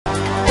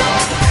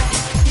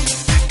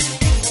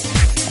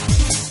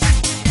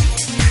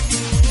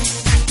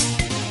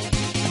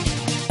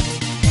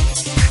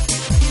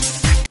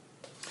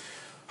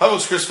Hello,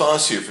 it's Chris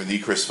Voss here from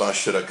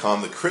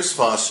thechrisvossshow.com,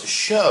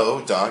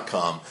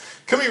 thechrisvossshow.com.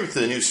 Coming here with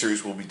the new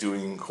series we'll be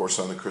doing, of course,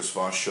 on the Chris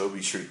Voss Show.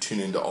 Be sure to tune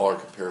into all our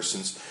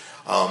comparisons.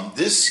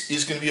 This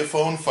is going to be a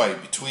phone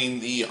fight between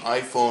the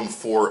iPhone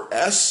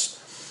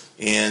 4S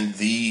and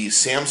the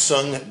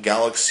Samsung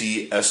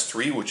Galaxy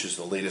S3, which is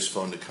the latest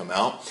phone to come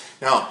out.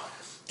 Now,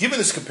 given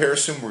this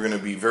comparison, we're going to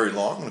be very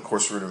long, and of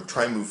course we're going to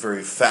try and move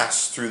very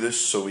fast through this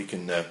so we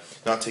can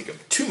not take up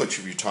too much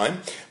of your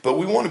time, but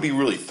we want to be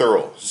really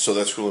thorough, so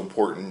that's really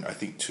important, I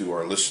think, to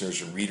our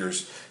listeners and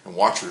readers and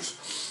watchers.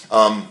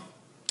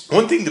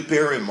 One thing to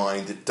bear in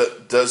mind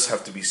that does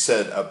have to be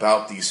said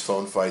about these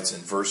phone fights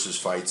and versus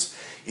fights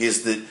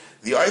is that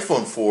the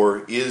iPhone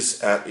 4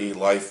 is at a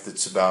life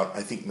that's about,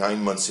 I think,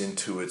 9 months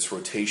into its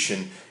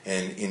rotation,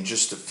 and in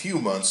just a few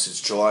months,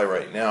 it's July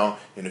right now,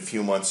 in a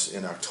few months,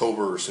 in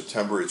October or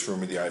September, it's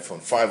rumored the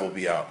iPhone 5 will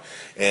be out.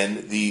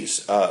 And the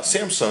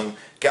Samsung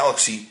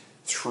Galaxy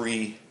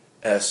 3S,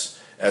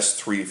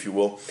 S3 if you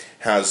will,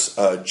 has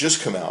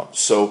just come out.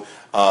 So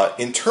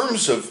in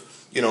terms of,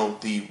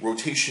 the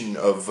rotation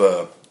of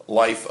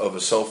life of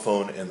a cell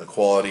phone and the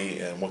quality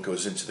and what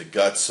goes into the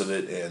guts of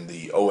it and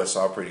the OS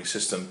operating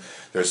system.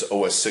 There's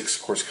OS 6,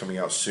 of course, coming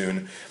out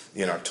soon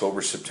in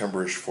October,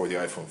 September-ish for the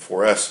iPhone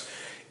 4S.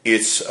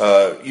 It's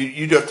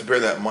you do have to bear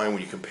that in mind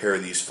when you compare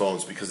these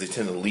phones because they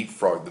tend to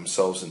leapfrog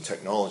themselves in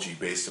technology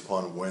based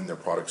upon when their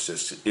products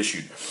is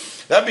issued.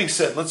 That being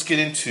said, let's get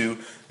into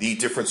the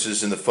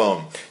differences in the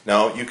phone.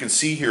 Now, you can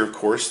see here, of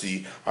course,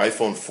 the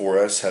iPhone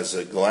 4S has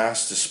a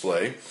glass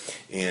display,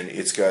 and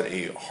it's got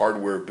a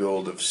hardware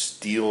build of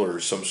steel or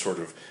some sort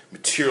of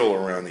material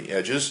around the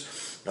edges.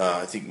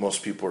 I think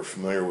most people are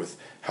familiar with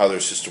how their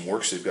system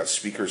works. They've got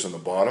speakers on the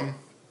bottom.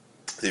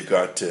 They've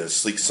got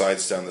sleek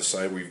sides down the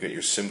side where you've got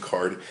your SIM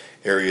card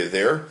area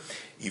there.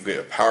 You've got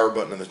a power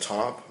button on the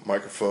top,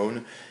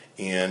 microphone,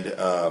 and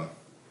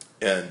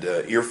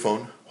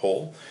earphone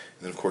hole.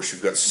 And then, of course,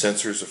 you've got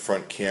sensors, a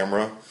front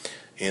camera,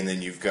 and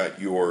then you've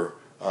got your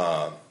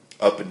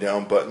up and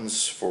down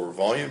buttons for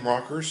volume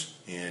rockers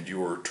and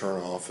your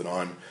turn off and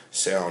on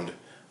sound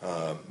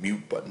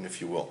mute button,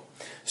 if you will.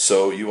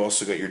 So you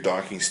also got your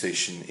docking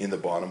station in the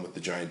bottom with the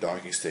giant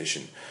docking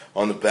station.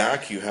 On the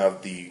back you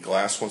have the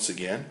glass once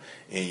again,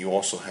 and you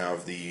also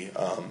have the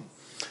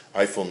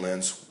iPhone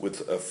lens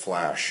with a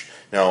flash.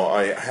 Now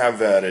I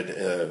have added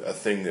a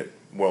thing that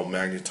will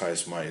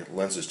magnetize my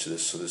lenses to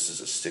this, so this is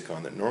a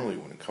stick-on that normally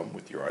wouldn't come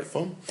with your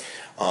iPhone.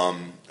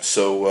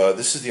 So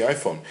this is the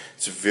iPhone.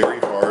 It's a very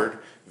hard,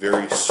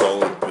 very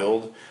solid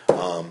build.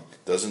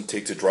 Doesn't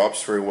take to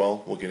drops very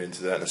well. We'll get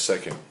into that in a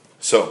second.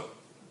 So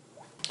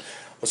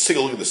let's take a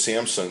look at the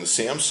Samsung. The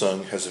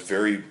Samsung has a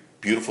very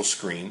beautiful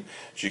screen,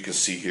 as you can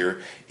see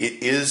here.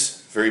 It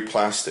is very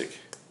plastic.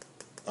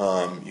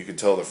 You can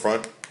tell the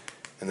front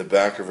and the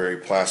back are very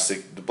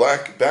plastic. The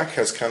back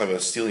has kind of a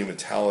steely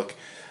metallic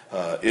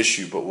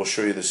issue, but we'll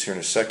show you this here in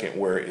a second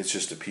where it's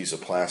just a piece of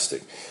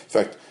plastic. In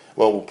fact,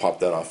 well, we'll pop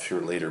that off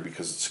here later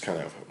because it's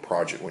kind of a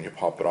project when you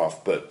pop it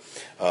off, but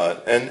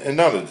and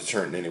not a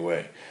deterrent in any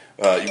way.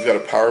 You've got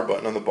a power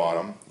button on the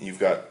bottom. You've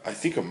got, I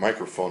think, a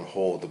microphone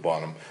hole at the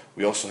bottom.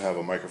 We also have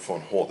a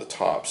microphone hole at the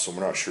top, so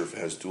we're not sure if it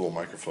has dual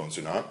microphones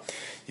or not.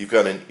 You've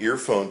got an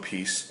earphone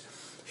piece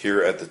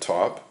here at the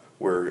top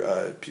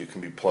where you can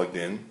be plugged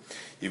in.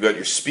 You've got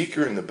your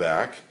speaker in the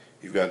back.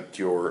 You've got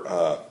your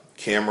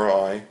camera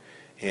eye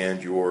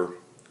and your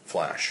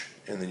flash.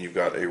 And then you've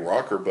got a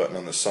rocker button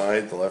on the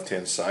side, the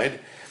left-hand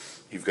side.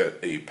 You've got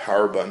a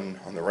power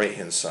button on the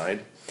right-hand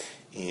side.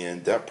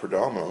 And that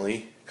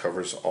predominantly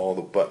covers all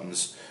the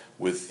buttons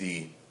with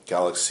the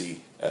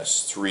Galaxy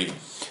S3.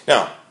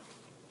 Now,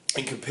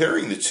 in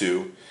comparing the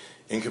two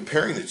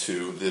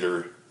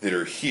that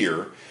are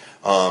here,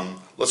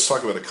 let's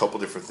talk about a couple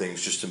different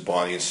things just in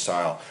body and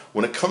style.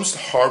 When it comes to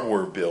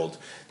hardware build,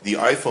 the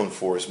iPhone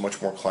 4 is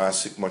much more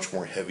classic, much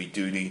more heavy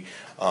duty.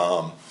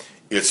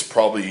 It's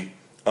probably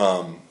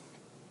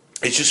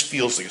it just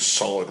feels like a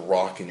solid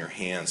rock in your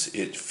hands.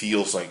 It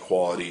feels like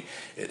quality.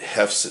 It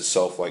hefts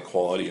itself like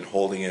quality in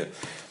holding it.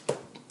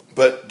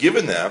 But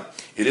given that,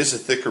 it is a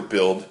thicker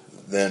build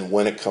than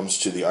when it comes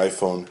to the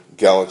iPhone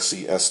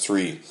Galaxy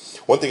S3.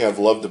 One thing I've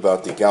loved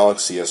about the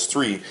Galaxy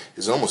S3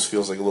 is it almost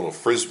feels like a little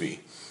Frisbee.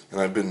 And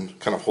I've been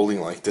kind of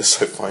holding like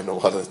this, I find, a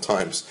lot of the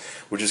times,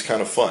 which is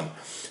kind of fun.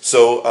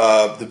 So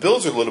the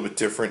builds are a little bit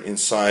different in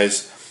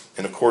size.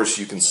 And of course,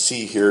 you can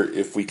see here,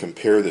 if we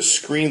compare the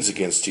screens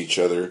against each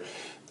other,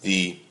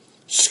 the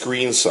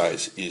screen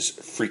size is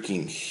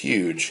freaking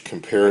huge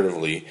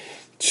comparatively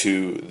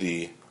to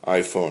the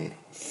iPhone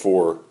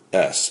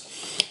 4S.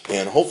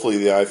 And hopefully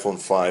the iPhone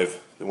 5,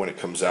 when it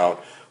comes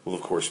out, will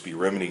of course be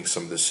remedying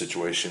some of this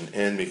situation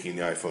and making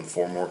the iPhone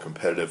 4 more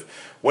competitive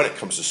when it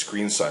comes to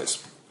screen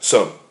size.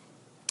 So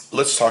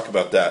let's talk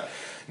about that.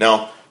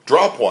 Now,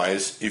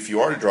 drop-wise, if you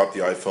are to drop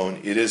the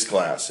iPhone, it is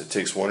glass. It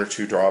takes 1 or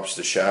 2 drops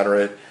to shatter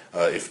it,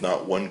 if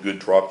not one good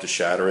drop to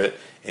shatter it,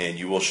 and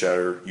you will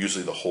shatter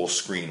usually the whole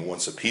screen.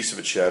 Once a piece of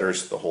it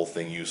shatters, the whole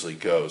thing usually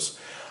goes.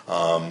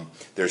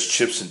 There's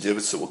chips and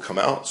divots that will come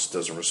out, so it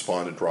doesn't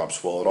respond to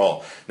drops well at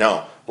all.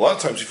 Now, a lot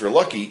of times if you're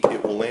lucky,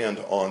 it will land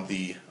on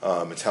the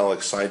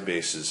metallic side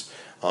bases,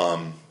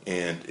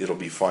 and it'll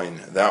be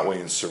fine that way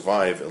and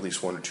survive at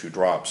least 1 or 2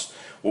 drops.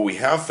 What we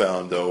have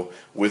found, though,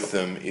 with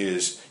them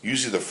is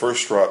usually the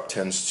first drop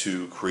tends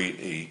to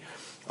create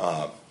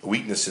a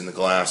weakness in the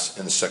glass,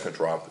 and the second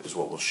drop is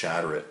what will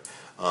shatter it.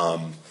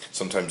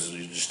 Sometimes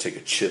you just take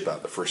a chip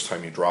out the first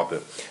time you drop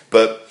it.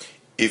 But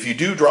if you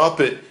do drop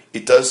it,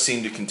 it does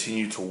seem to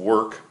continue to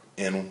work,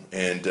 and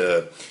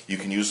you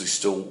can usually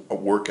still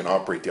work and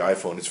operate the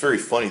iPhone. It's very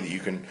funny that you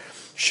can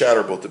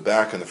shatter both the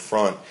back and the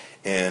front,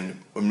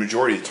 and the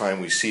majority of the time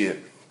we see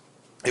it,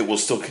 it will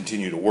still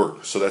continue to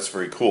work. So that's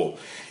very cool.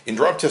 In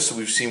drop tests that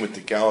we've seen with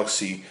the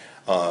Galaxy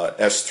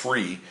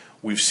S3,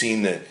 we've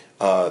seen that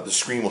the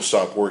screen will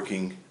stop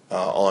working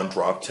on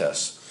drop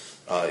tests.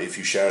 If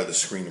you shatter the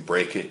screen and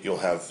break it, you'll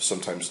have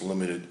sometimes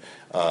limited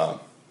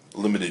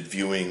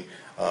viewing.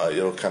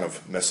 It'll kind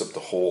of mess up the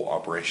whole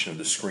operation of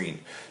the screen.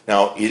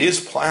 Now, it is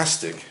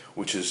plastic,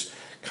 which is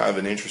kind of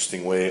an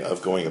interesting way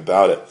of going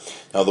about it.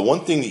 Now, the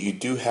one thing that you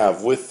do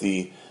have with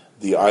the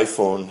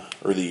iPhone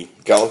or the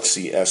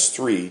Galaxy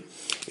S3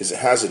 is it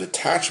has a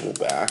detachable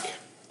back.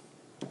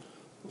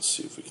 Let's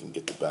see if we can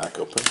get the back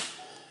open.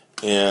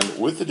 And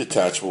with the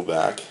detachable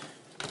back,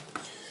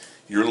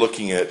 you're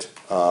looking at,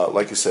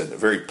 like I said, a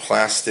very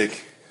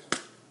plastic,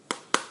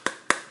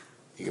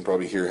 you can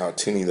probably hear how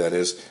tinny that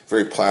is,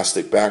 very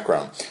plastic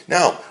background.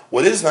 Now,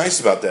 what is nice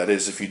about that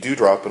is if you do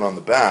drop it on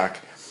the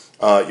back,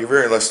 you're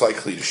very less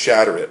likely to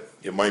shatter it.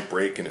 It might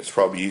break and it's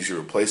probably easily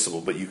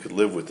replaceable, but you could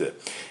live with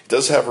it. It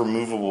does have a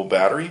removable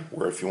battery,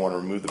 where if you want to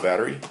remove the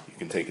battery, you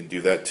can take and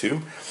do that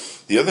too.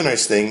 The other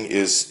nice thing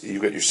is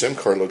you've got your SIM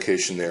card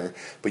location there,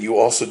 but you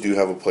also do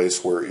have a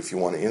place where if you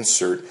want to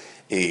insert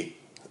a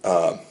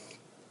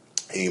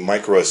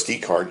micro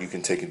SD card, you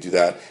can take and do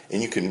that,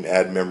 and you can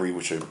add memory,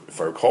 which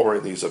if I recall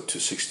rightly is up to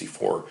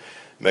 64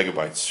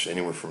 megabytes,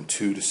 anywhere from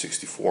 2 to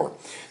 64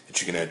 that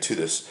you can add to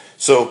this.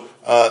 So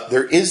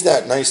there is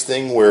that nice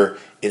thing where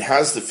it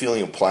has the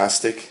feeling of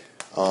plastic,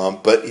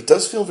 but it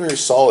does feel very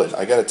solid.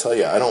 I got to tell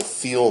you, I don't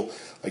feel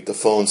like the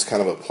phone's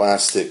kind of a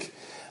plastic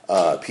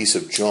piece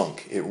of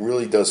junk. It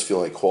really does feel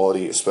like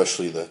quality,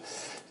 especially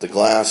the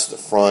glass, the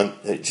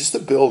front, just the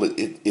build.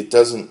 It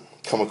doesn't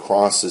come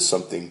across as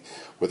something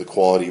where the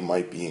quality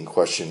might be in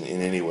question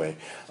in any way.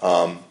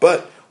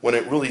 But when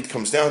it really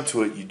comes down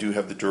to it, you do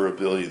have the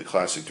durability, the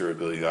classic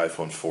durability of the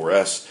iPhone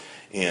 4S,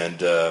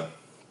 and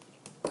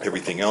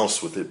everything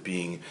else with it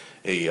being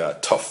a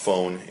tough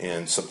phone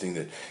and something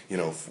that,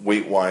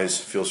 weight-wise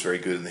feels very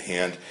good in the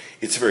hand.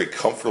 It's very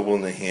comfortable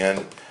in the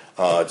hand.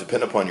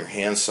 Depending upon your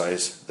hand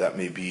size, that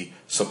may be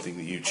something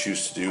that you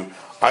choose to do.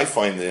 I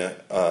find the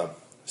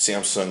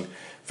Samsung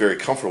very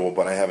comfortable,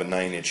 but I have a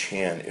 9-inch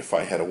hand. If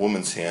I had a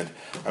woman's hand,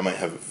 I might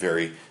have a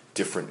very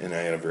different, and I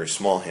had a very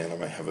small hand, I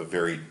might have a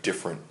very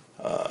different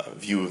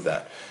view of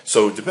that.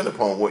 So depending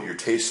upon what your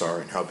tastes are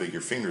and how big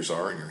your fingers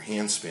are and your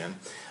hand span,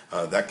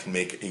 that can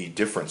make a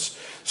difference.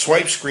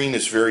 Swipe screen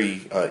is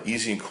very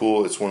easy and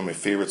cool. It's one of my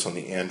favorites on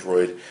the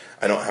Android.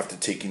 I don't have to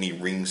take any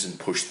rings and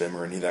push them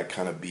or any of that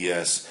kind of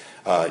BS.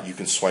 You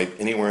can swipe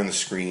anywhere on the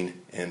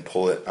screen and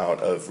pull it out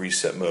of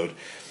reset mode.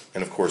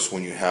 And of course,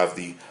 when you have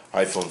the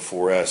iPhone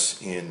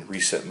 4S in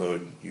reset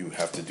mode, you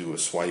have to do a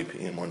swipe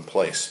in one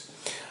place.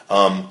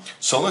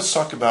 So let's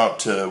talk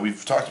about,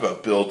 we've talked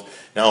about build.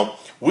 Now,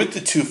 with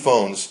the two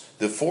phones,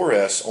 the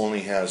 4S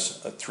only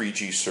has a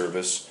 3G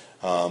service,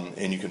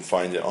 and you can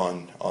find it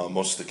on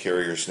most of the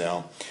carriers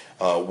now,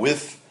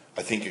 with,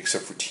 I think,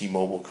 except for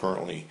T-Mobile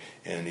currently,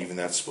 and even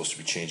that's supposed to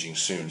be changing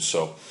soon,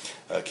 so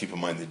keep in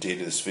mind the date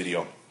of this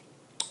video.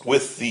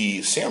 With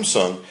the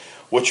Samsung,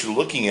 what you're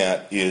looking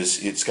at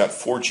is it's got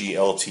 4G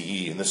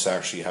LTE, and this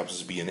actually happens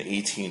to be an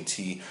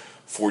AT&T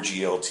 4G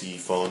LTE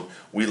phone.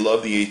 We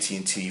love the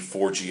AT&T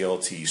 4G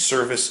LTE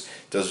service.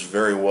 It does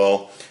very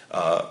well.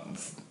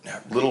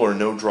 Little or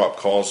no drop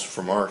calls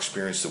from our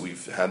experience that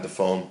we've had the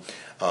phone,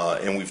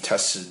 and we've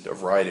tested a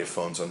variety of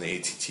phones on the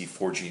AT&T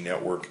 4G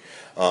network.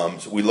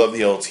 So we love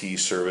the LTE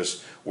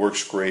service.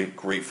 Works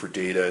great for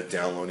data,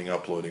 downloading,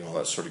 uploading, all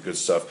that sort of good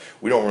stuff.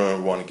 We don't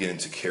really want to get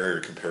into carrier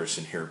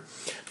comparison here,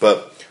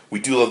 but we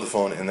do love the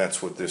phone, and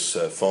that's what this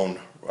phone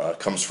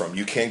comes from.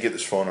 You can get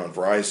this phone on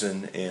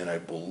Verizon and I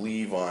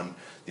believe on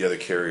the other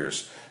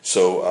carriers.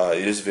 So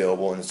it is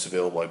available, and it's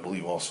available, I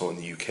believe, also in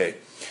the UK.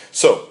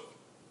 So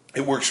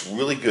it works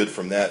really good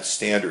from that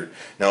standard.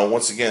 Now,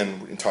 once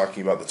again, in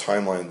talking about the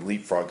timeline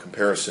leapfrog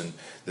comparison,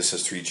 this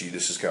has 3G,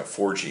 this has got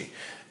 4G.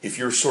 If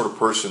you're the sort of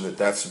person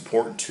that's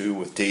important to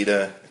with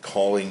data,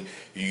 calling,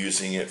 you're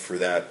using it for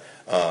that,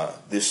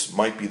 this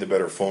might be the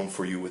better phone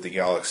for you with the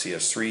Galaxy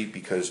S3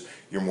 because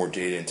you're more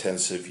data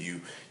intensive,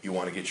 you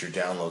want to get your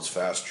downloads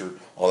faster,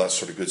 all that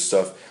sort of good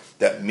stuff.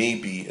 That may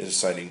be a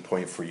deciding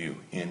point for you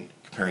in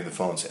comparing the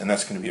phones, and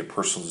that's going to be a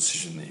personal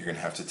decision that you're going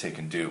to have to take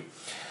and do.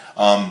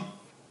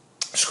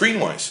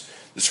 Screen-wise,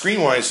 the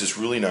screen-wise is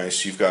really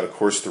nice. You've got, of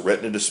course, the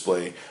Retina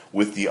display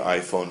with the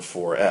iPhone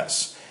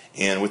 4S.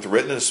 And with the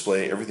Retina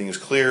display, everything is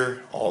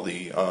clear. All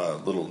the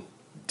little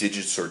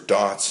digits or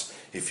dots,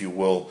 if you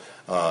will,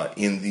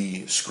 in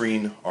the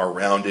screen are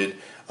rounded.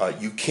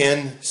 You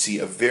can see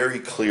a very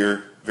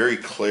clear,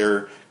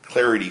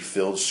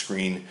 clarity-filled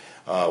screen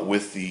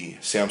with the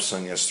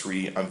Samsung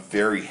S3. I'm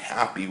very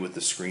happy with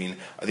the screen.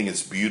 I think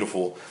it's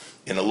beautiful,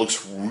 and it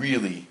looks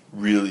really,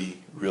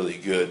 really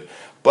good.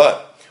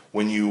 But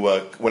when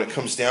it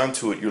comes down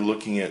to it, you're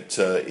looking at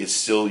it's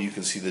still, you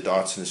can see the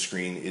dots in the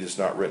screen. It is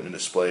not Retina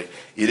display.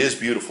 It is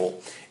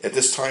beautiful. At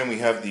this time, we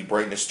have the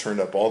brightness turned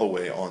up all the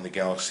way on the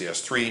Galaxy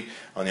S3.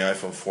 On the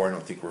iPhone 4, I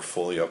don't think we're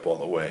fully up all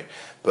the way.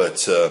 But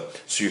so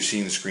you're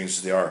seeing the screens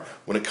as they are.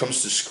 When it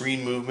comes to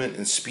screen movement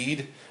and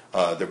speed,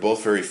 they're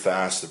both very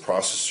fast. The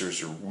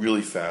processors are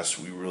really fast.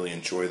 We really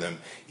enjoy them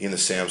in the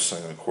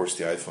Samsung and, of course,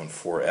 the iPhone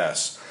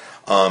 4S.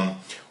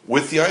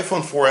 With the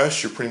iPhone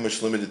 4S, you're pretty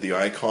much limited to the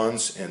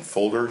icons and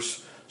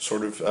folders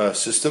sort of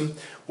system.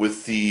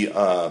 With the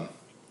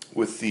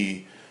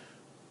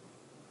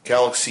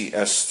Galaxy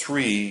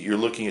S3, you're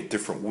looking at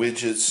different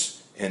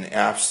widgets and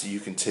apps that you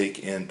can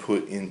take and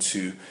put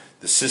into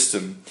the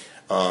system,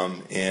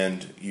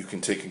 and you can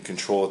take and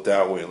control it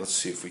that way. Let's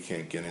see if we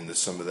can't get into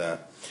some of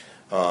that,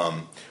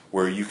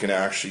 where you can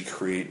actually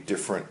create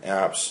different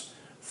apps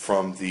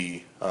from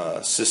the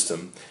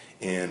system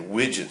and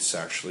widgets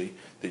actually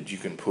that you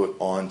can put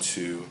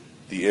onto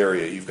the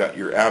area. You've got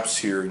your apps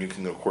here, and you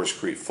can of course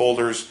create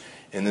folders,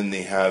 and then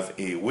they have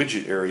a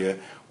widget area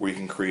where you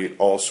can create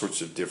all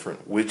sorts of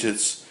different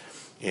widgets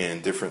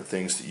and different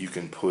things that you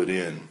can put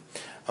in.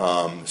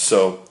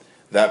 So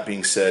that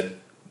being said,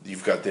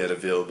 you've got that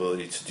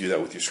availability to do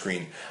that with your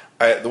screen.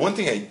 The one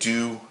thing I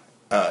do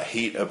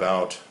hate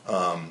about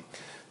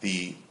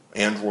the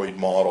Android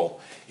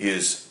model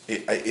is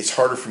it's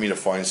harder for me to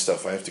find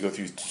stuff. I have to go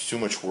through too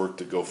much work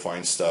to go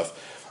find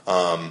stuff.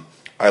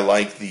 I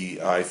like the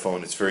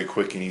iPhone. It's very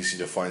quick and easy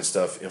to find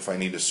stuff. If I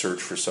need to search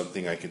for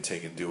something, I can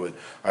take and do it.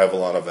 I have a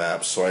lot of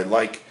apps, so I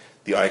like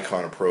the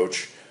icon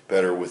approach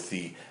better with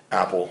the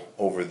Apple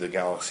over the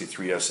Galaxy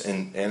 3S.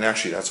 And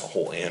actually, that's a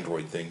whole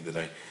Android thing that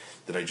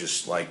I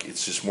just like.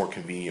 It's just more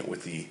convenient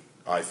with the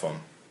iPhone.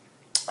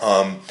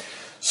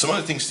 Some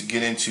other things to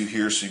get into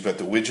here, so you've got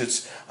the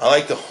widgets. I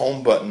like the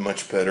home button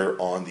much better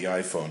on the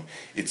iPhone.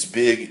 It's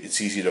big, it's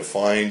easy to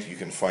find, you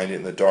can find it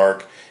in the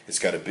dark. It's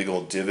got a big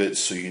old divot,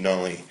 so you not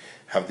only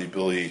have the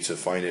ability to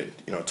find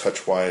it,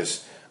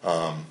 touch-wise,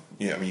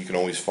 you can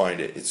always find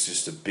it. It's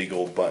just a big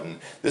old button.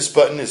 This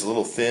button is a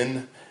little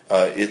thin.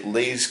 It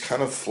lays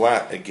kind of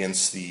flat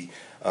against the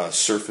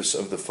surface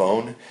of the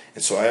phone,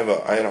 and so I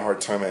had a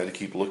hard time. I had to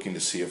keep looking to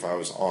see if I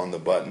was on the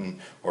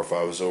button or if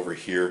I was over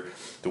here.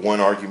 The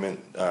one argument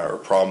or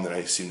problem that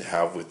I seem to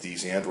have with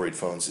these Android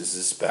phones is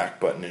this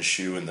back button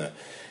issue and the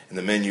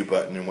menu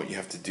button and what you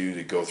have to do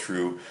to go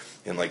through.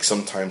 And like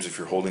sometimes if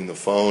you're holding the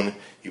phone,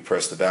 you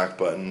press the back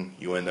button,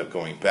 you end up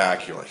going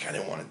back. You're like, I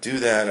didn't want to do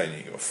that. I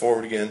need to go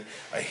forward again.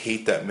 I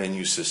hate that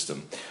menu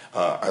system.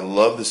 I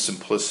love the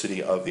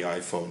simplicity of the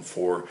iPhone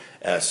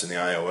 4S and the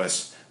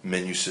iOS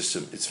menu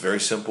system. It's very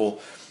simple,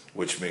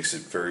 which makes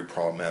it very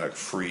problematic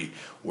free,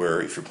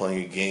 where if you're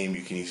playing a game,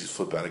 you can easily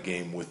flip out a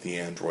game with the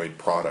Android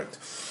product.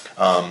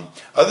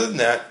 Other than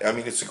that,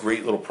 it's a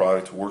great little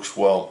product. It works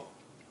well.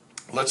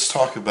 Let's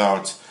talk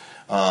about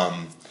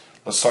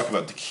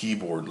the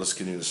keyboard. Let's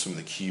get into some of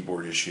the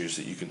keyboard issues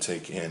that you can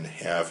take and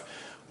have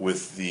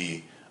with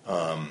the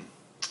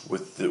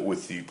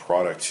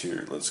product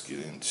here. Let's get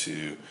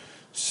into,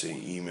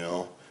 say,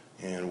 email,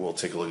 and we'll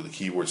take a look at the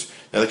keyboards.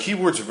 Now, the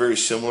keyboards are very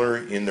similar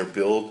in their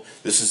build.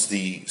 This is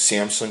the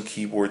Samsung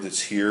keyboard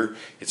that's here.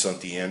 It's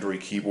not the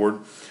Android keyboard.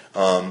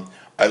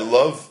 I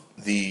love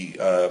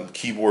the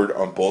keyboard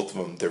on both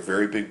of them. They're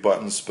very big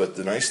buttons, but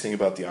the nice thing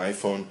about the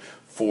iPhone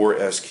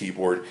 4S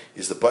keyboard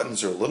is the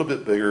buttons are a little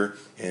bit bigger,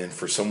 and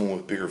for someone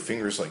with bigger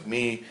fingers like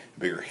me,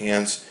 bigger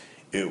hands,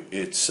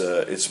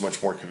 it's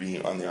much more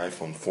convenient on the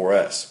iPhone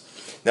 4S.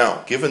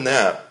 Now, given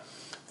that,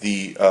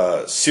 the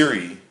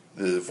Siri,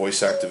 the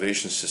voice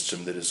activation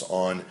system that is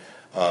on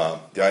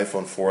the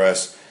iPhone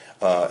 4S,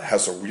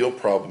 has a real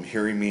problem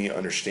hearing me,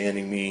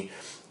 understanding me,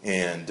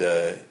 and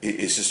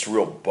it's just a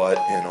real butt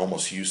and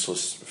almost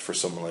useless for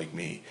someone like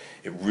me.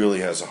 It really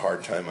has a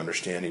hard time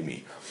understanding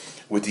me.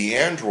 With the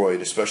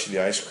Android, especially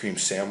the ice cream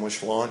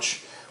sandwich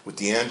launch, with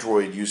the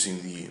Android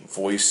using the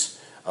voice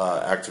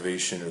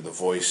activation or the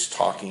voice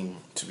talking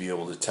to be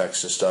able to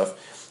text and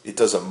stuff, it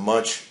does a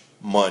much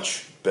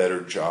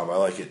better job. I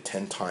like it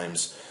 10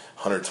 times,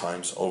 100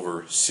 times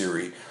over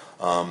Siri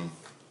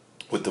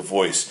with the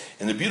voice.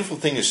 And the beautiful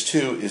thing is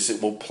too, is it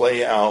will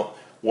play out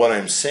what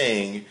I'm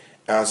saying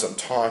as I'm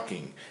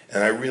talking.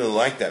 And I really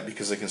like that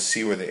because I can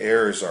see where the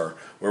errors are.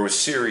 Where with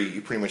Siri,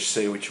 you pretty much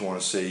say what you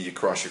want to say, you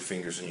cross your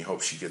fingers, and you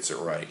hope she gets it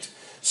right.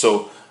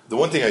 So the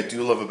one thing I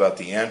do love about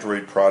the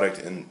Android product,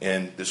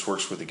 and this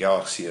works with the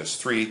Galaxy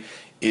S3,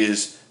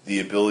 is the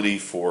ability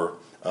for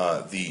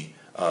the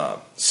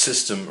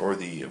system or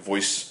the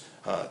voice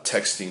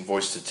texting,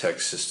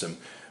 voice-to-text system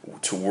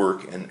to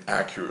work and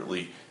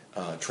accurately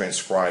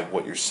transcribe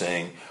what you're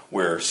saying.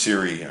 Where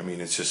Siri,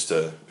 it's just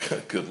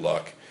good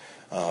luck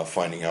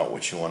finding out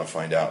what you want to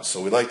find out.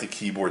 So we like the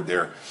keyboard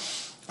there.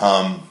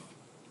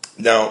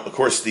 Now, of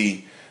course,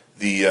 the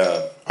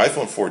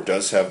iPhone 4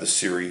 does have the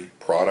Siri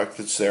product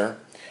that's there,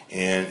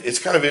 and it's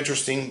kind of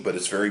interesting, but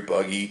it's very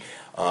buggy.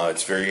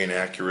 It's very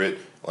inaccurate.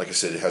 Like I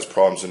said, it has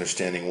problems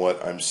understanding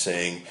what I'm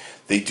saying.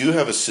 They do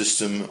have a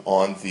system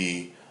on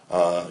the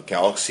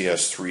Galaxy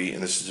S3,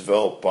 and this is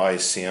developed by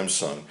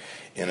Samsung,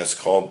 and it's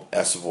called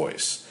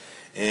S-Voice.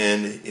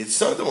 And it's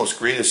not the most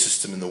greatest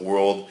system in the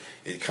world.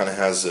 It kind of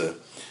has a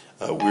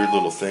weird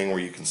little thing where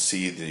you can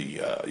see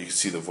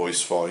the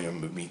voice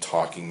volume of me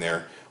talking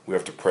there. We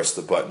have to press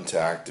the button to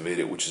activate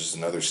it, which is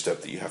another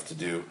step that you have to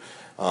do.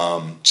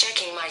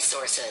 Checking my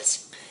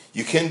sources.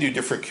 You can do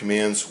different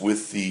commands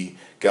with the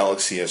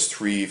Galaxy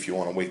S3. If you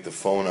want to wake the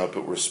phone up,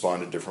 it will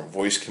respond to different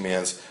voice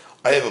commands.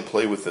 I haven't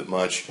played with it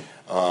much.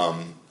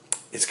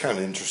 It's kind of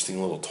an interesting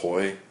little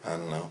toy. I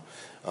don't know.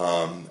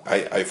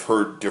 I've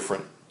heard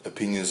different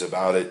opinions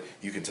about it.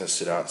 You can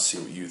test it out and see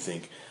what you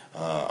think.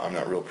 I'm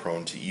not real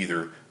prone to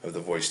either of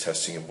the voice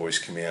testing and voice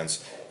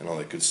commands and all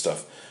that good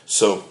stuff.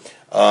 So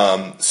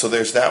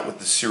there's that with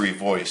the Siri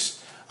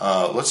voice.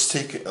 Let's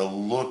take a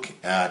look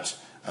at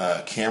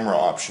camera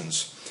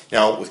options.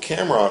 Now, with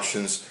camera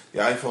options, the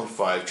iPhone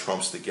 5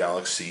 trumps the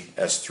Galaxy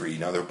S3.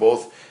 Now, they're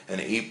both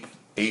an 8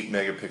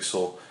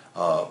 megapixel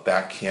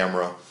back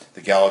camera.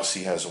 The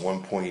Galaxy has a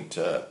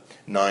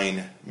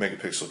 1.9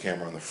 megapixel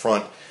camera on the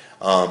front.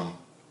 And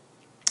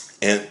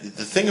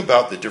the thing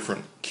about the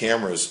different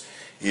cameras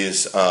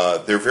is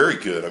they're very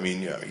good. I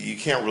mean, you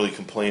can't really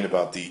complain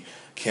about the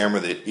camera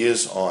that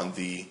is on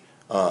the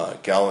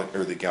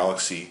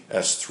Galaxy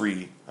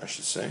S3, I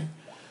should say.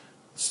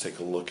 Let's take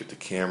a look at the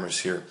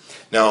cameras here.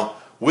 Now,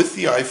 with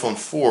the iPhone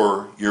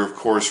 4, you're of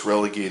course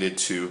relegated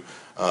to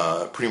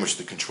pretty much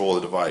the control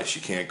of the device.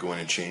 You can't go in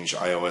and change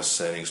iOS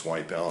settings,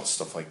 white balance,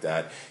 stuff like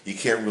that. You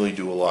can't really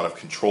do a lot of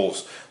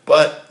controls.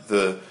 But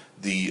the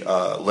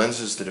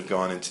lenses that have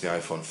gone into the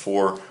iPhone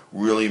 4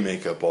 really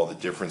make up all the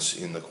difference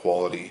in the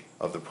quality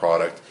of the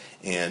product,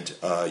 and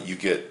you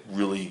get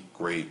really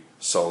great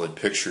solid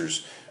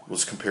pictures.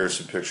 Let's compare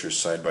some pictures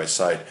side by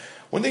side.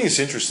 One thing that's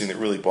interesting that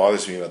really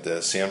bothers me about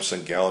the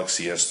Samsung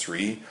Galaxy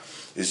S3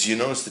 is you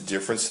notice the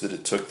difference that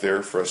it took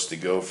there for us to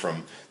go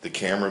from the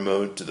camera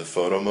mode to the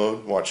photo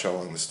mode. Watch how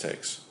long this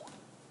takes.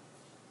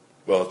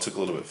 Well, it took a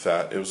little bit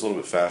it was a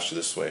little bit faster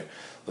this way.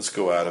 Let's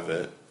go out of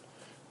it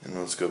and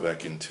let's go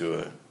back into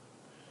it.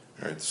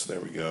 Alright, so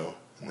there we go.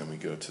 And then we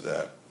go to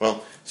that.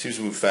 Well, it seems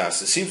to move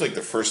fast. It seems like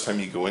the first time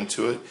you go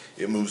into it,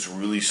 it moves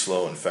really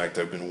slow. In fact,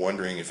 I've been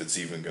wondering if it's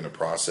even going to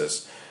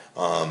process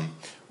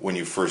when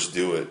you first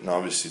do it. And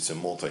obviously it's in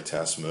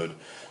multitask mode.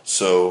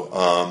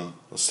 So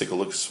let's take a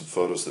look at some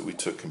photos that we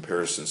took,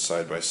 comparisons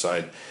side by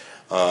side.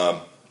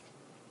 Now,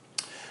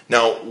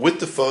 with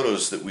the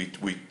photos that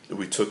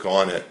we took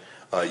on it,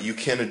 you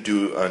can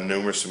do a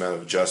numerous amount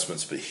of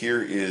adjustments, but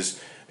here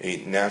is a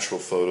natural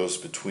photos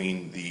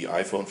between the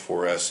iPhone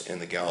 4S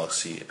and the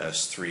Galaxy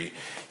S3.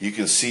 You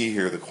can see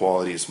here the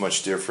quality is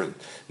much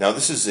different. Now,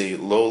 this is a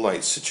low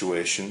light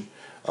situation,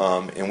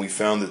 and we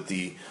found that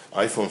the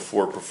iPhone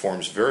 4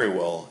 performs very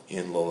well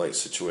in low light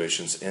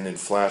situations and in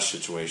flash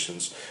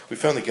situations. We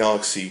found the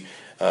Galaxy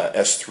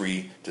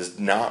S3 does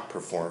not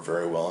perform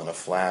very well in a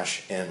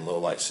flash and low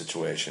light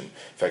situation.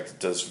 In fact, it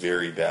does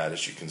very bad,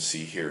 as you can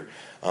see here.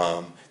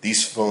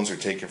 These phones are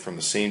taken from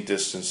the same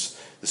distance,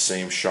 the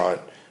same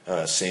shot,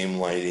 same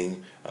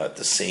lighting,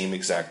 the same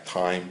exact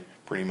time,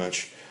 pretty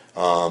much.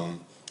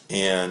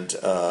 And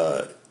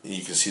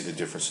you can see the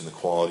difference in the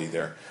quality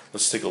there.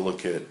 Let's take a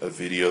look at a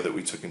video that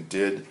we took and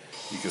did.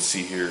 You can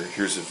see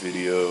here's a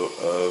video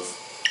of,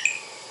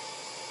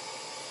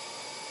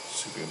 let's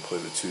see if we can play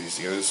the two of these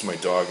together. This is my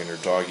dog in her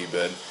doggy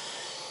bed.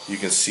 You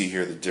can see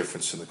here the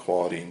difference in the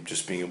quality and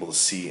just being able to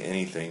see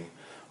anything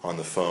on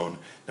the phone.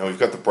 Now we've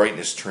got the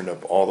brightness turned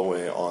up all the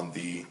way on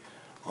the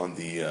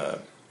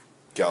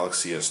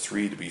Galaxy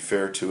S3, to be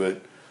fair to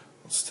it.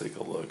 Let's take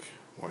a look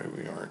why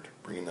we aren't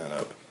bringing that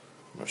up.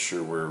 I'm not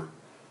sure where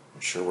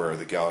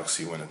the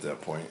Galaxy went at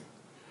that point.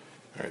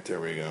 Alright,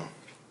 there we go.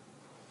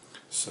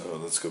 So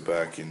let's go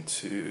back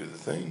into the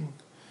thing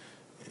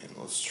and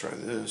let's try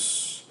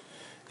this.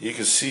 You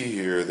can see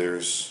here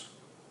there's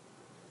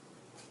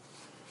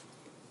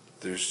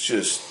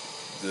just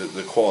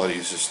the quality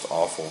is just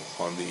awful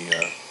on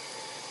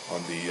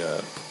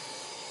the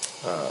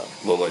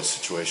low light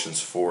situations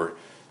for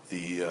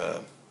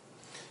the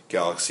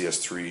Galaxy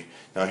S3.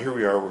 Now here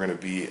we are, we're going to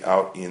be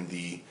out in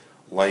the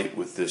light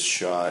with this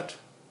shot.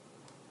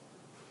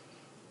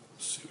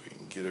 Let's see if we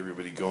can get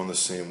everybody going the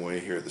same way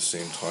here at the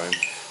same time.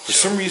 For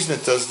some reason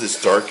it does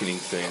this darkening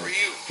thing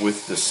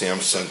with the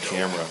Samsung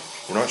camera.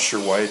 We're not sure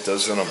why it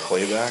does that on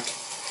playback.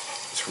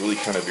 It's really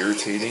kind of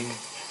irritating.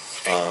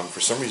 For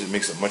some reason it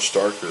makes it much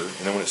darker,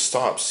 and then when it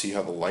stops, see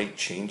how the light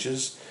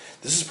changes?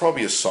 This is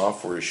probably a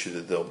software issue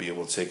that they'll be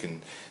able to take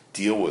and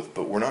deal with,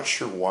 but we're not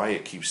sure why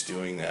it keeps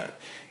doing that.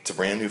 It's a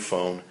brand new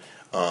phone,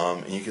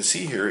 and you can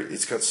see here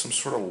it's got some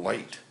sort of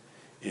light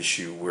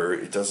issue where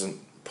it doesn't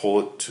pull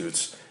it to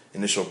its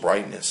initial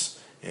brightness,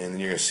 and then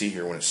you're going to see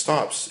here when it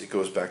stops, it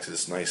goes back to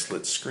this nice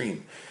lit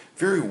screen.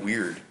 Very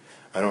weird.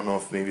 I don't know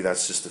if maybe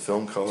that's just the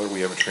film color.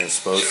 We haven't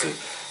transposed it.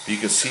 But you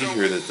can see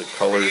here that the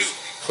colors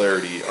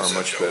clarity are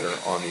much better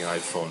on the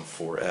iPhone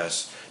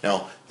 4S.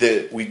 Now,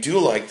 we do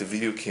like the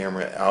video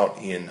camera out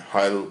in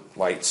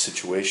highlight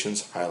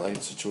situations.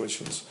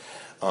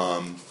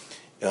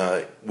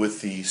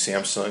 With the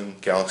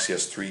Samsung Galaxy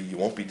S3, you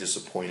won't be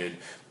disappointed,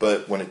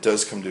 but when it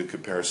does come to a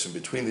comparison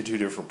between the two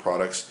different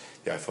products,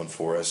 the iPhone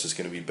 4S is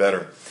going to be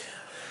better.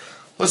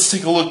 Let's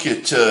take a look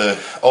at, the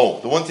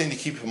one thing to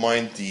keep in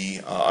mind, the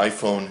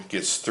iPhone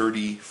gets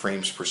 30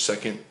 frames per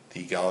second.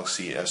 The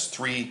Galaxy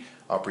S3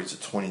 operates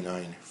at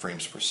 29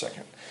 frames per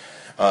second.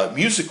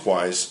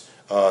 Music-wise,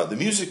 the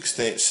music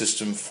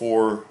system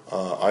for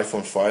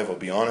iPhone 5, I'll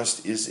be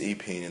honest, is a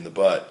pain in the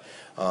butt.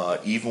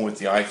 Even with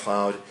the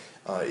iCloud,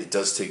 it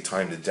does take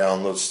time to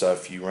download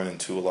stuff. You run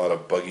into a lot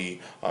of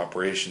buggy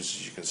operations,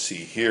 as you can see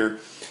here.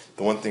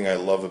 The one thing I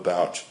love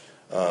about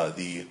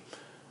the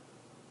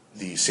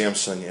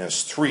Samsung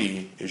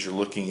S3 is you're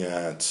looking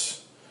at,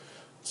 let's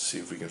see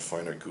if we can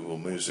find our Google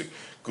Music.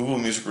 Google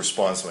Music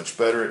responds much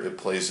better. It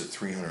plays at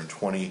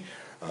 320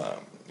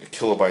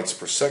 kilobytes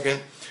per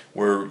second,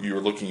 where you're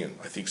looking at,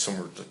 I think,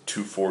 somewhere to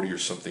 240 or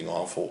something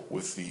awful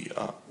with the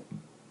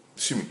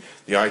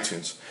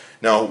iTunes.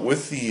 Now,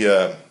 with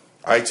the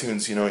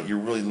iTunes, you're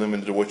really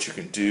limited to what you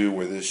can do.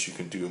 With this, you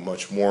can do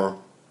much more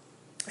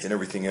and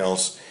everything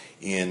else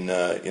in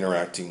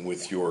interacting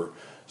with your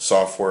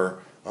software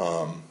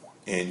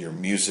and your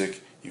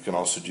music. You can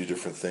also do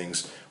different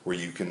things where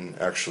you can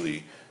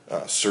actually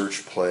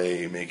search,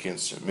 play, make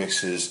instant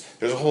mixes.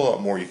 There's a whole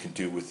lot more you can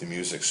do with the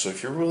music. So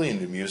if you're really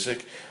into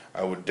music,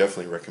 I would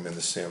definitely recommend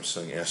the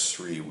Samsung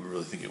S3. We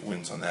really think it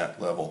wins on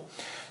that level.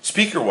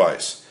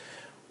 Speaker-wise,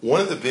 one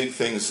of the big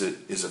things that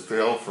is a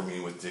fail for me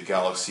with the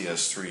Galaxy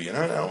S3, and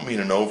I don't mean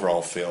an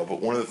overall fail,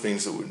 but one of the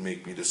things that would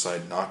make me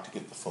decide not to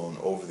get the phone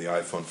over the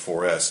iPhone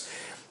 4S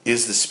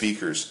is the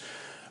speakers.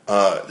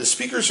 The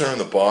speakers are on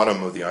the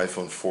bottom of the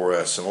iPhone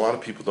 4S, and a lot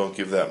of people don't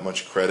give that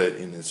much credit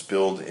in its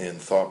build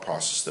and thought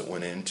process that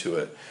went into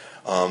it.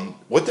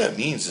 What that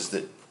means is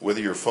that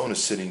whether your phone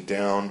is sitting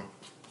down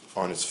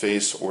on its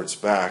face or its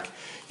back,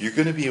 you're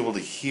going to be able to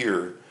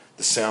hear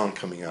the sound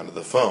coming out of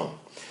the phone.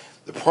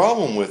 The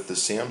problem with the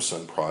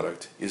Samsung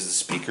product is the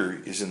speaker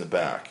is in the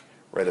back,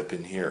 right up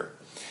in here.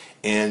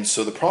 And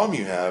so the problem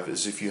you have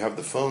is if you have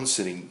the phone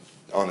sitting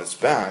on its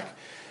back,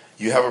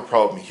 you have a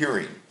problem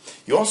hearing.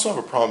 You also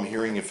have a problem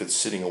hearing if it's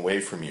sitting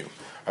away from you.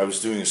 I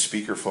was doing a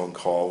speakerphone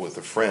call with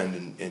a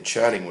friend and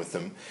chatting with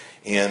them,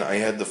 and I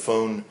had the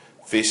phone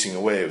facing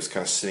away. It was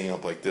kind of sitting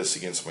up like this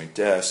against my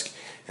desk,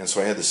 and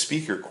so I had the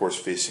speaker, of course,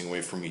 facing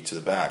away from me to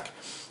the back.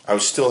 I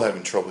was still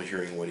having trouble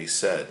hearing what he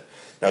said.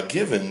 Now,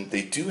 given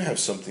they do have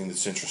something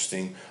that's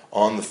interesting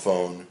on the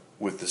phone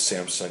with the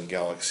Samsung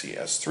Galaxy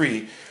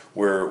S3,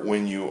 where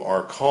when you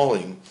are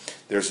calling,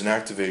 there's an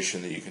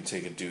activation that you can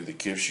take and do that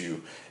gives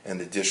you an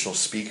additional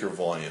speaker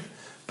volume.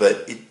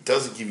 But it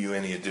doesn't give you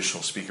any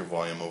additional speaker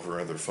volume over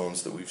other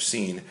phones that we've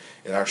seen.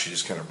 It actually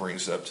just kind of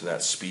brings it up to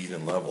that speed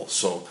and level.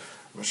 So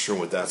I'm not sure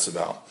what that's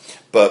about.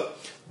 But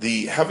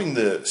having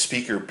the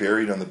speaker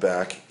buried on the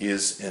back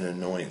is an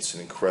annoyance,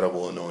 an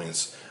incredible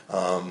annoyance.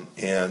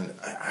 And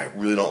I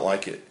really don't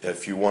like it.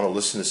 If you want to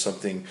listen to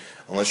something,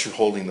 unless you're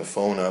holding the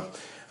phone up,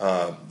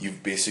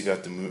 you've basically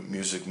got the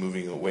music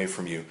moving away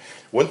from you.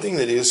 One thing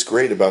that is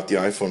great about the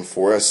iPhone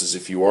 4S is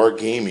if you are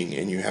gaming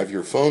and you have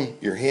your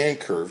hand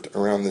curved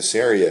around this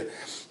area,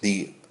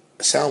 the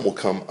sound will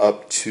come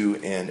up to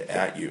and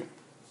at you.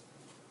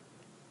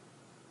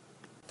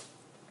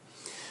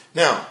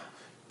 Now,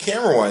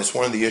 camera-wise,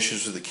 one of the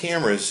issues with the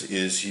cameras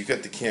is you've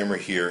got the camera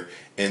here,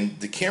 and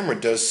the camera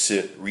does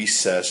sit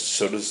recessed,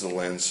 so does the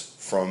lens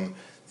from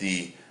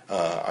the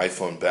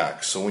iPhone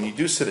back. So when you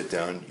do sit it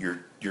down, you're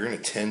going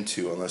to tend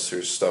to, unless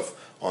there's stuff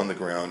on the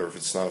ground or if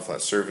it's not a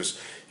flat surface,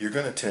 you're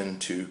going to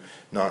tend to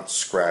not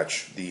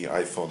scratch the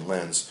iPhone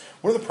lens.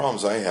 One of the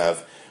problems I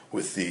have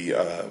with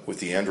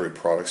the Android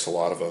products, a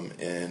lot of them,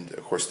 and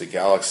of course the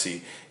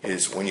Galaxy,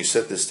 is when you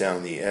set this down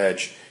on the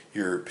edge,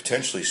 you're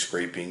potentially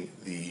scraping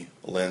the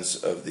lens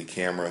of the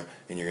camera,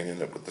 and you're going to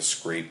end up with the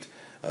scraped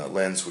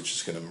lens, which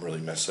is going to really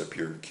mess up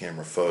your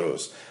camera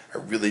photos. I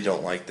really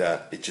don't like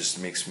that. It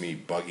just makes me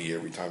buggy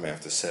every time I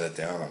have to set it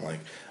down. I'm like,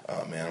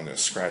 oh man, I'm going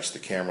to scratch the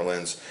camera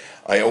lens.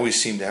 I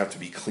always seem to have to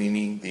be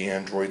cleaning the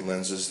Android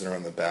lenses that are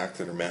on the back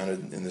that are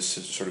mounted in this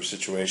sort of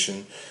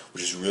situation,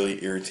 which is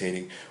really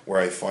irritating, where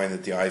I find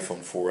that the iPhone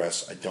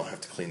 4S, I don't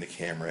have to clean the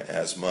camera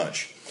as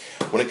much.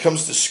 When it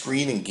comes to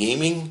screen and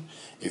gaming,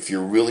 if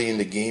you're really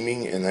into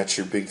gaming and that's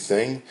your big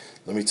thing,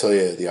 let me tell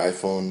you, the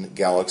iPhone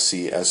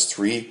Galaxy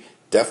S3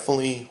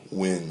 definitely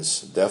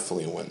wins.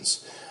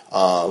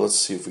 Let's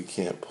see if we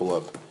can't pull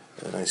up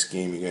a nice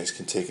game you guys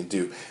can take and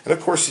do. And of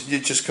course,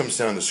 it just comes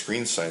down to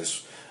screen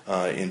size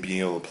and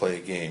being able to play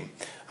a game.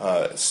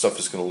 Stuff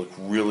is going to look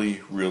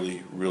really,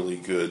 really, really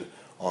good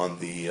on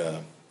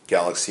the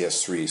Galaxy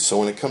S3. So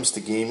when it comes to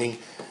gaming,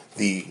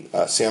 the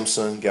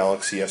Samsung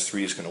Galaxy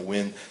S3 is going to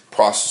win.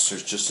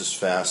 Processor's just as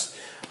fast,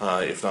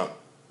 if not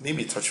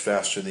maybe a touch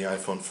faster than the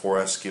iPhone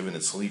 4S given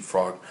its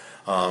leapfrog.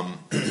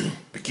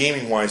 But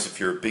gaming-wise, if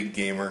you're a big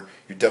gamer,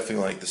 you're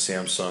definitely like the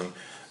Samsung.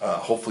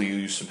 Hopefully you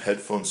use some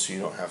headphones so you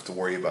don't have to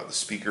worry about the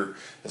speaker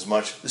as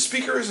much. The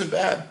speaker isn't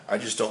bad. I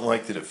just don't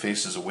like that it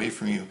faces away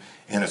from you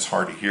and it's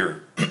hard to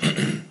hear.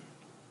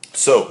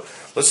 So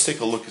let's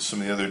take a look at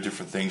some of the other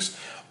different things.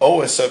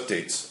 OS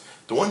updates.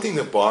 The one thing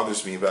that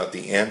bothers me about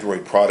the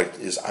Android product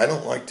is I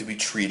don't like to be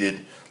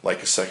treated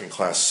like a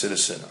second-class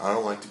citizen. I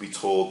don't like to be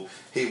told,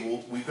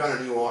 hey, we've got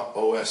a new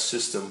OS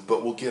system,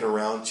 but we'll get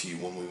around to you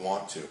when we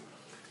want to.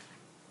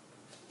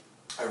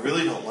 I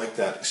really don't like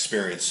that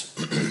experience.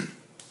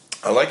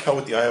 I like how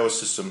with the iOS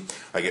system,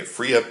 I get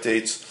free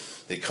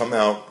updates. They come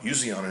out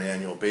usually on an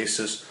annual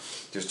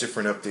basis. There's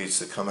different updates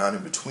that come out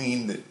in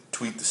between that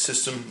tweak the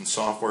system and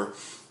software.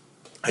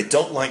 I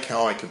don't like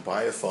how I can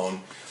buy a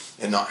phone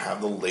and not have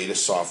the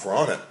latest software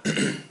on it.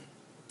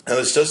 Now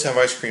this does have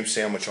ice cream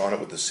sandwich on it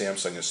with the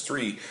Samsung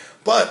S3,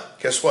 but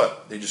guess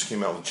what? They just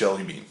came out with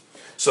Jelly Bean.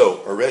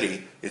 So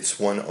already it's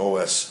one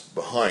OS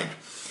behind.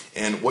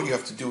 And what you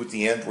have to do with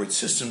the Android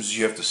systems is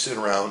you have to sit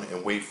around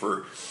and wait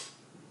for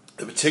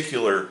a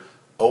particular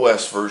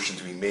OS version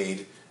to be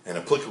made and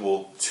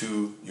applicable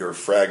to your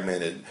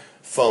fragmented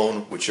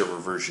phone, whichever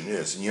version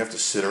is. And you have to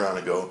sit around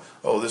and go,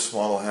 oh, this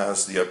model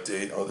has the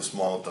update, oh, this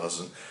model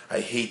doesn't. I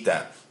hate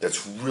that.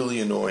 That's really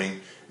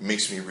annoying. It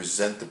makes me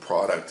resent the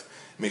product.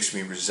 It makes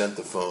me resent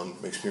the phone.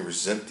 It makes me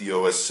resent the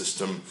OS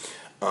system.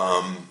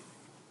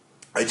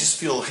 I just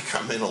feel like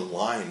I'm in a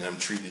line and I'm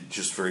treated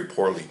just very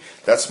poorly.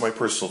 That's my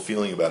personal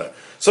feeling about it.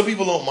 Some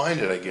people don't mind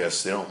it, I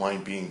guess. They don't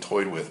mind being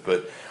toyed with,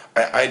 but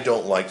I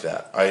don't like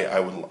that. I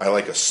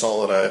like a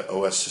solid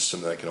OS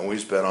system that I can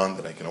always bet on,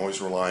 that I can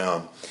always rely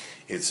on.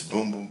 It's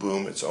boom, boom,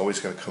 boom. It's always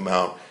going to come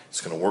out.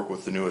 It's going to work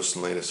with the newest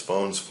and latest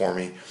phones for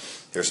me.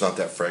 There's not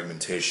that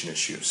fragmentation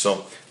issue.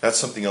 So that's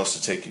something else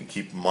to take and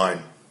keep in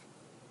mind.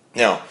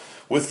 Now,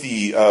 with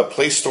the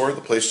Play Store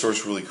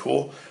is really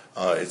cool.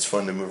 It's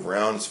fun to move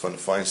around. It's fun to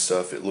find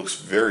stuff. It looks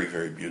very,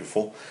 very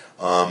beautiful.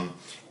 And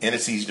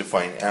it's easy to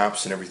find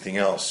apps and everything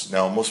else.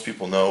 Now, most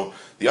people know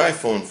the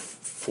iPhone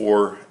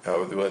 4, the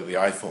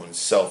iPhone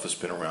itself has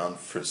been around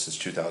since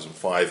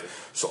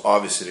 2005. So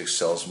obviously it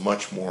excels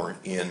much more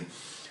in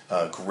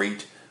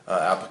great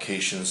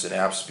applications and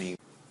apps being.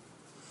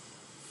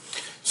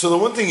 So the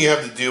one thing you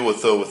have to deal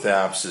with though with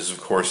apps is, of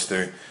course,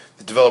 the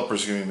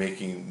developers are going to be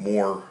making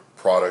more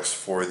products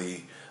for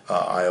the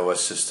iOS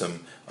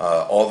system.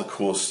 All the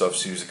cool stuff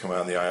seems to come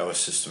out of the iOS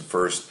system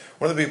first.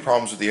 One of the big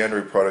problems with the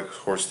Android product, of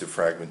course, the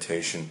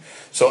fragmentation.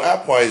 So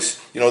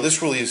app-wise,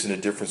 this really isn't a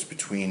difference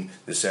between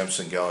the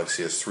Samsung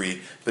Galaxy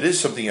S3, but it is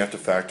something you have to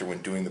factor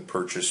when doing the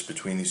purchase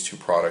between these two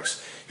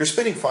products. You're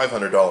spending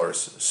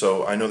 $500,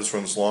 so I know this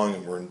runs long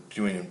and we're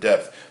doing in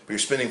depth, but you're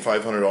spending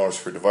 $500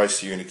 for a device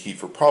that you're going to keep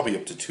for probably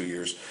up to 2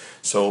 years.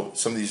 So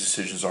some of these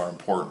decisions are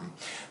important.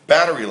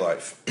 Battery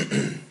life.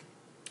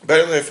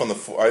 Battery life on the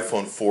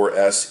iPhone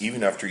 4S,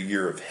 even after a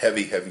year of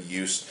heavy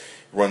use,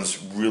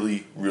 runs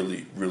really,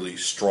 really, really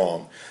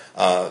strong.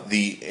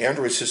 The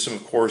Android system,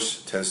 of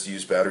course, tends to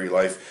use battery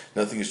life.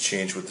 Nothing has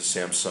changed with the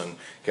Samsung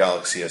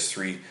Galaxy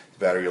S3. The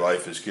battery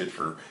life is good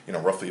for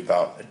roughly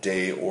about a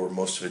day or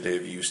most of a day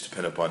of use,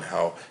 depending upon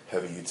how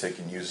heavy you take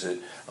and use it.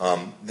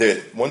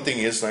 The one thing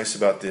is nice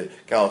about the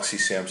Galaxy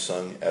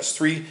Samsung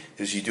S3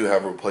 is you do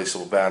have a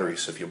replaceable battery.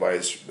 So if you buy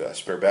a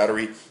spare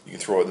battery, you can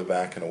throw it in the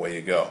back and away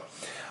you go.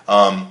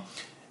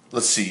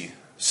 Let's see,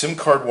 SIM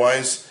card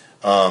wise,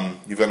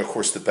 you've got, of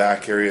course, the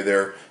back area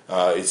there.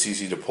 It's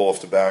easy to pull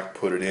off the back,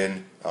 put it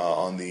in.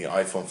 On the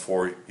iPhone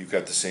 4, you've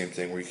got the same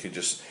thing where you can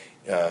just,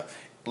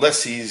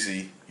 less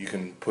easy, you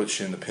can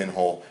push in the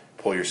pinhole,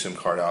 pull your SIM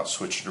card out,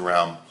 switch it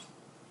around.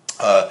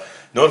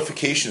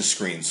 Notification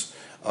screens.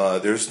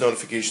 There's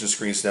notification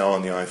screens now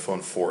on the iPhone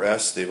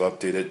 4S. They've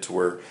updated to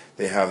where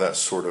they have that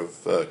sort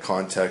of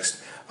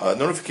context.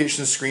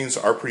 Notification screens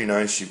are pretty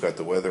nice. You've got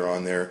the weather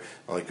on there,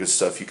 all that good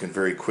stuff. You can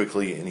very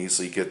quickly and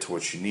easily get to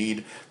what you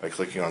need by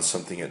clicking on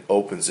something. It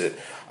opens it.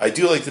 I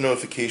do like the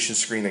notification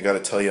screen. I got to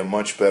tell you,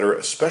 much better,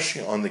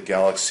 especially on the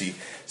Galaxy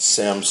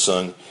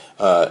Samsung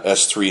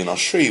S3, and I'll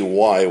show you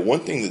why.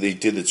 One thing that they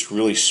did that's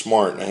really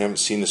smart, and I haven't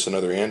seen this in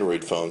other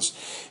Android phones,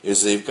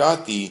 is they've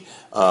got a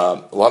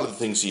lot of the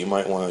things that you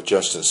might want to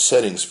adjust in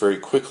settings very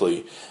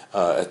quickly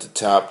at the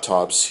tap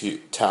tops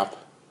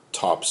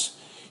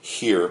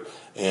here.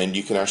 And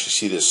you can actually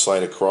see this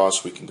slide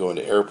across. We can go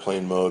into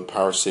airplane mode,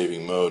 power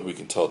saving mode. We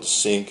can tell it to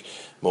sync,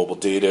 mobile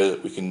data.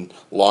 We can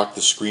lock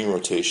the screen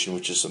rotation,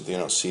 which is something I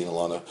don't see in a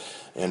lot of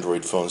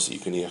Android phones that you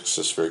can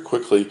access very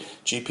quickly.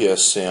 GPS,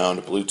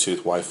 sound, Bluetooth,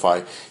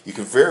 Wi-Fi. You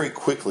can very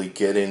quickly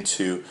get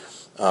into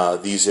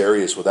these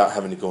areas without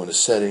having to go into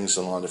settings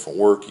and a lot of different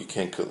work. You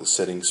can click the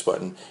settings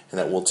button and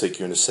that will take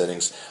you into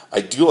settings.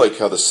 I do like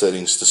how the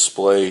settings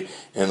display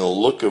and the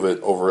look of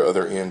it over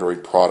other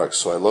Android products.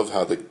 So I love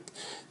how the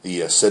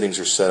settings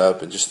are set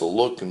up and just the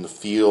look and the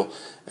feel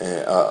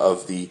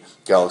of the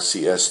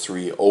Galaxy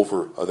S3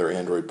 over other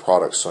Android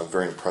products, so I'm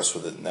very impressed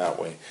with it in that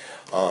way.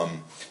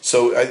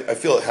 So I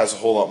feel it has a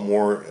whole lot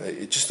more.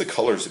 Just the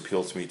colors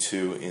appeal to me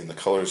too, in the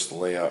colors, the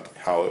layout,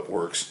 how it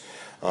works,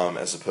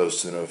 as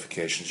opposed to the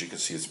notifications. You can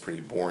see it's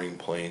pretty boring,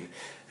 plain,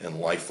 and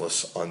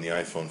lifeless on the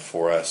iPhone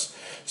 4S.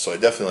 So I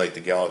definitely like the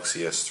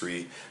Galaxy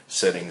S3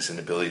 settings and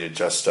ability to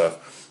adjust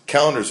stuff.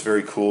 Calendar is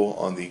very cool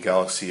on the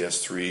Galaxy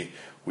S3.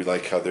 We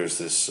like how there's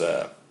this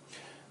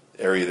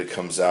area that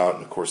comes out,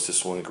 and of course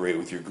this will integrate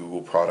with your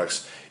Google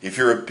products. If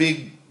you're a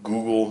big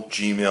Google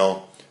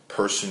Gmail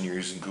person, you're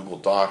using Google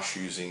Docs,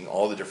 you're using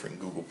all the different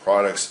Google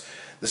products,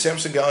 the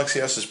Samsung Galaxy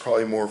S is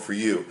probably more for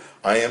you.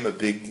 I am a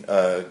big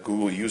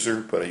Google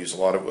user, but I use a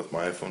lot of it with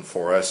my iPhone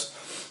 4S.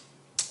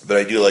 But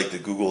I do like the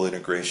Google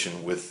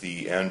integration with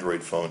the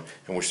Android phone,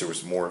 and wish there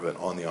was more of it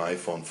on the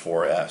iPhone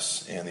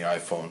 4S and the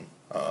iPhone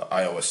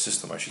iOS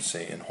system, I should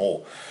say, in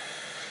whole.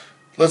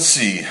 Let's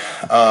see.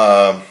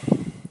 That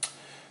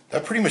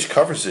pretty much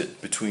covers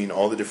it between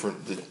all the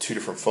two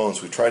different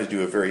phones. We try to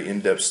do a very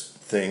in-depth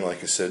thing,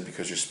 like I said,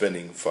 because you're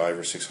spending $500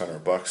 or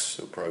 $600,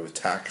 so probably with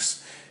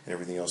tax and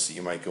everything else that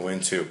you might go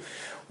into.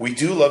 We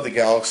do love the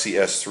Galaxy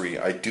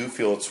S3. I do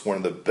feel it's one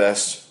of the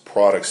best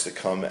products that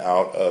come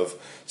out of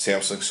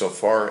Samsung so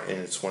far, and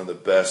it's one of the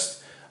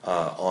best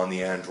on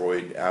the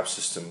Android app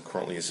system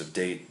currently as of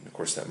date. Of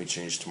course, that may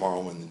change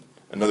tomorrow when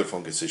another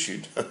phone gets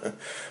issued.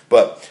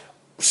 But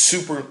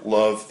super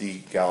love the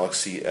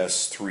Galaxy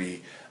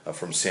S3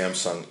 from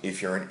Samsung.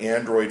 If you're an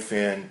Android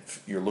fan,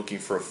 you're looking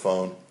for a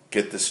phone,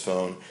 get this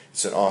phone.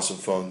 It's an awesome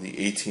phone.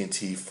 The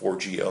AT&T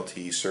 4G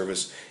LTE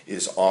service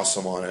is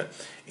awesome on it,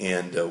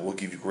 and will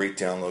give you great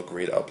download,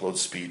 great upload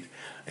speed,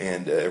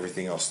 and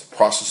everything else. The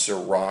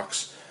processor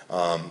rocks.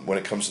 When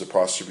it comes to the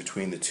processor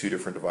between the two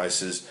different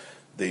devices,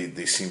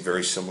 they seem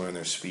very similar in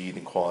their speed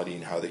and quality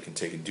and how they can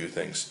take and do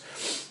things.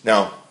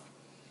 Now,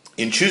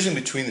 in choosing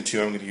between the two,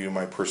 I'm going to give you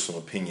my personal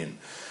opinion.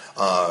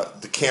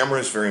 The camera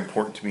is very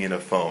important to me in a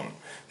phone.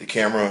 The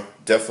camera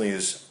definitely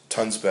is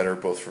tons better,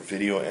 both for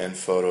video and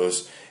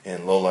photos,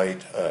 and low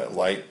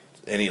light,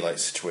 any light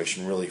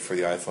situation, really, for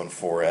the iPhone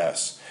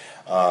 4S.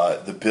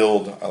 The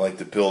build, I like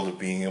the build of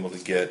being able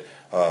to get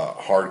a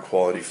hard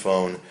quality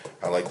phone.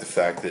 I like the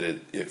fact that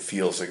it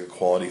feels like a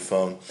quality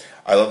phone.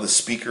 I love the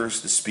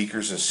speakers. The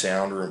speakers and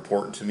sound are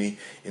important to me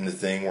in the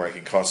thing where I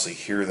can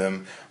constantly hear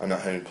them. I'm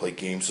not having to play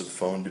games with the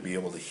phone to be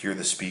able to hear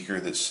the speaker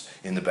that's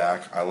in the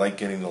back. I like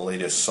getting the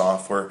latest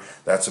software.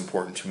 That's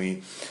important to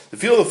me. The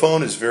feel of the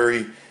phone is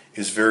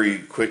very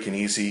quick and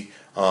easy.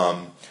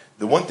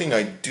 The one thing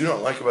I do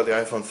not like about the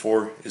iPhone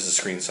 4 is the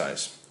screen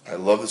size. I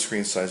love the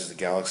screen size of the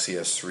Galaxy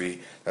S3.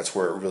 That's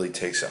where it really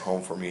takes it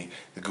home for me.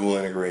 The Google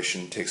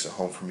integration takes it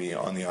home for me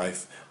on the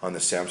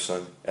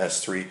Samsung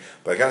S3.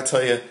 But I got to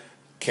tell you,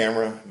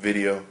 camera,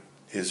 video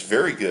is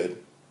very good.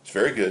 It's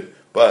very good,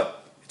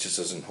 but it just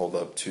doesn't hold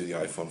up to the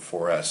iPhone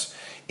 4S.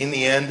 In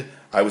the end,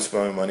 I would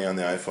spend my money on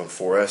the iPhone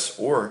 4S,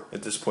 or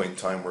at this point in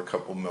time, we're a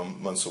couple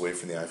months away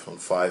from the iPhone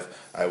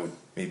 5. I would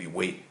maybe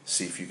wait,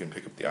 see if you can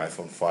pick up the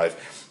iPhone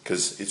 5,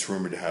 because it's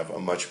rumored to have a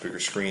much bigger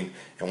screen,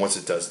 and once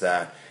it does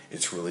that,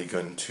 it's really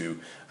going to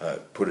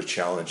put a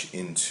challenge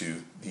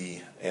into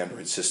the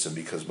Android system,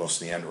 because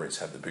most of the Androids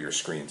have the bigger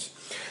screens.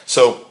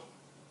 So,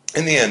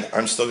 in the end,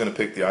 I'm still going to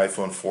pick the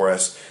iPhone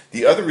 4S.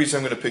 The other reason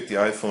I'm going to pick the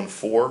iPhone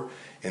 4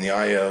 and the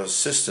iOS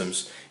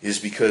systems is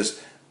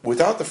because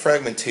without the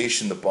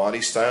fragmentation, the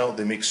body style,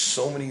 they make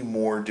so many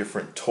more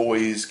different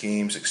toys,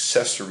 games,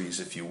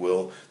 accessories, if you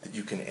will, that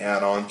you can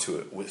add on to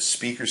it, with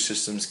speaker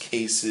systems,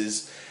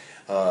 cases,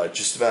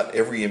 just about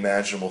every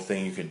imaginable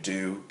thing you can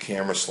do.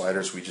 Camera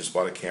sliders. We just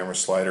bought a camera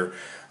slider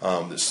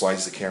that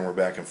slides the camera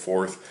back and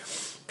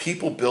forth.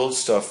 People build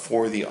stuff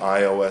for the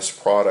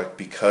iOS product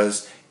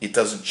because it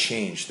doesn't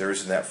change. There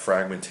isn't that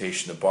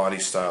fragmentation of body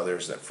style.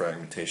 There's that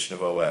fragmentation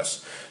of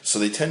OS. So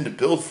they tend to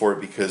build for it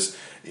because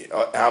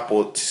Apple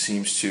will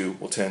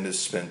tend to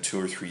spend 2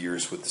 or 3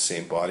 years with the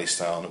same body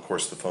style, and of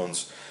course the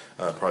phones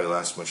probably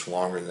last much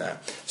longer than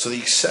that. So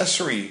the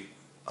accessory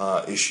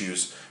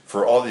issues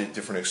for all the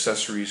different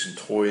accessories and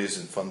toys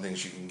and fun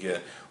things you can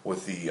get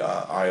with the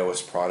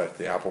iOS product,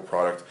 the Apple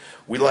product,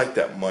 we like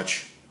that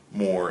much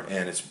more,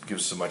 and it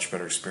gives us a much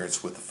better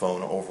experience with the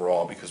phone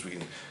overall, because we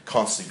can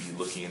constantly be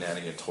looking and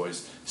adding at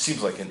toys.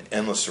 Seems like an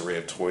endless array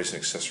of toys and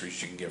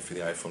accessories you can get for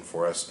the iPhone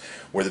 4S,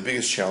 where the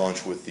biggest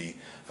challenge with the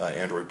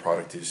Android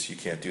product is you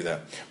can't do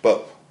that.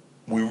 But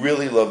we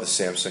really love the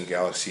Samsung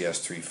Galaxy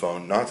S3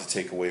 phone, not to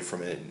take away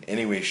from it in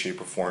any way, shape,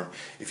 or form.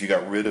 If you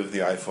got rid of the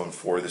iPhone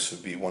 4, this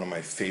would be one of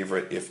my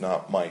favorite, if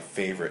not my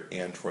favorite,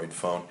 Android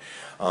phone.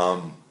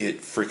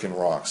 It freaking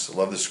rocks. I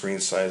love the screen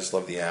size,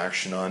 love the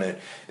action on it.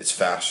 It's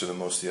faster than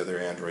most of the other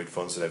Android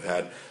phones that I've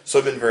had, so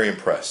I've been very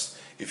impressed.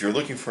 If you're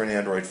looking for an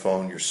Android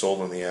phone, you're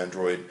sold on the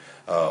Android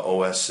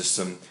OS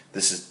system,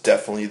 this is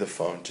definitely the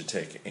phone to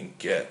take and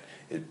get.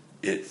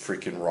 It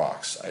freaking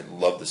rocks. I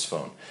love this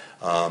phone.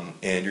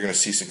 And you're going to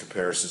see some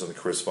comparisons on the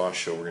Chris Voss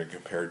Show. We're going to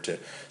compare it to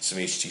some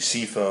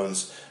HTC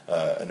phones,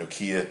 a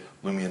Nokia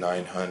Lumia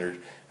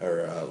 900,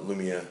 or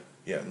Lumia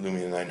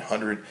Lumia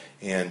 900,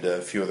 and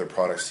a few other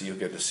products that you'll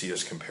get to see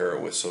us compare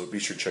it with. So be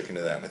sure to check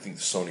into that. And I think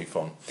the Sony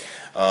phone.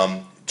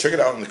 Check it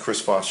out on the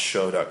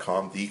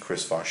chrisvossshow.com,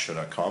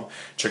 thechrisvossshow.com.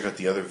 Check out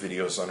the other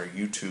videos on our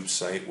YouTube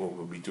site where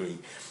we'll be doing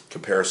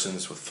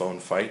comparisons with Phone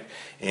Fight.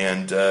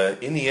 And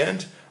in the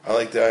end, I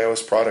like the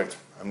iOS product.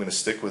 I'm going to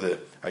stick with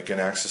it. I can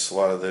access a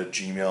lot of the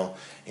Gmail,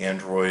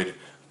 Android,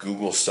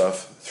 Google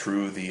stuff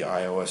through the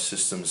iOS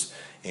systems,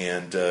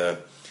 and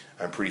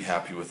I'm pretty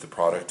happy with the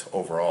product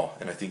overall.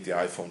 And I think the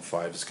iPhone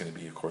 5 is going to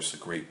be, of course, a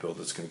great build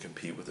that's going to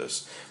compete with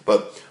this.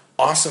 But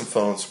awesome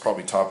phones,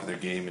 probably top of their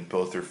game in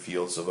both their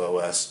fields of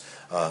OS.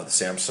 The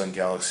Samsung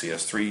Galaxy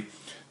S3,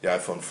 the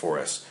iPhone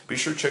 4S. Be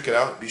sure to check it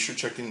out. Be sure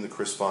to check in the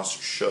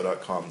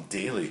chrisvossshow.com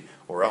daily,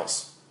 or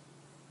else.